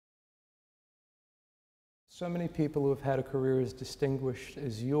So many people who have had a career as distinguished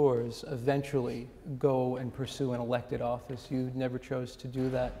as yours eventually go and pursue an elected office. You never chose to do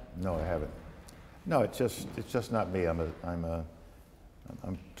that. No, I haven't. No, it's just not me. I'm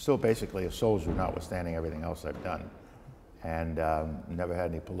still basically a soldier, notwithstanding everything else I've done, and never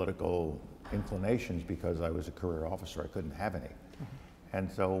had any political inclinations because I was a career officer. I couldn't have any. And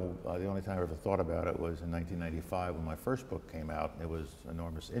so the only time I ever thought about it was in 1995 when my first book came out. There was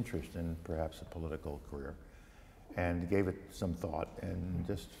enormous interest in perhaps a political career, and gave it some thought and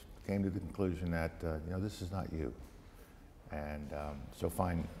just came to the conclusion that, you know, this is not you. And so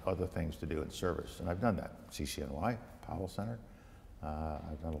find other things to do in service. And I've done that. CCNY, Powell Center.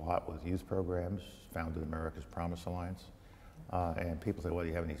 I've done a lot with youth programs, founded America's Promise Alliance. And people say, well, do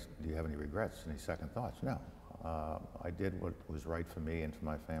you have any regrets, any second thoughts? No. I did what was right for me and for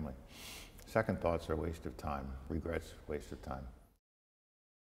my family. Second thoughts are a waste of time. Regrets, waste of time.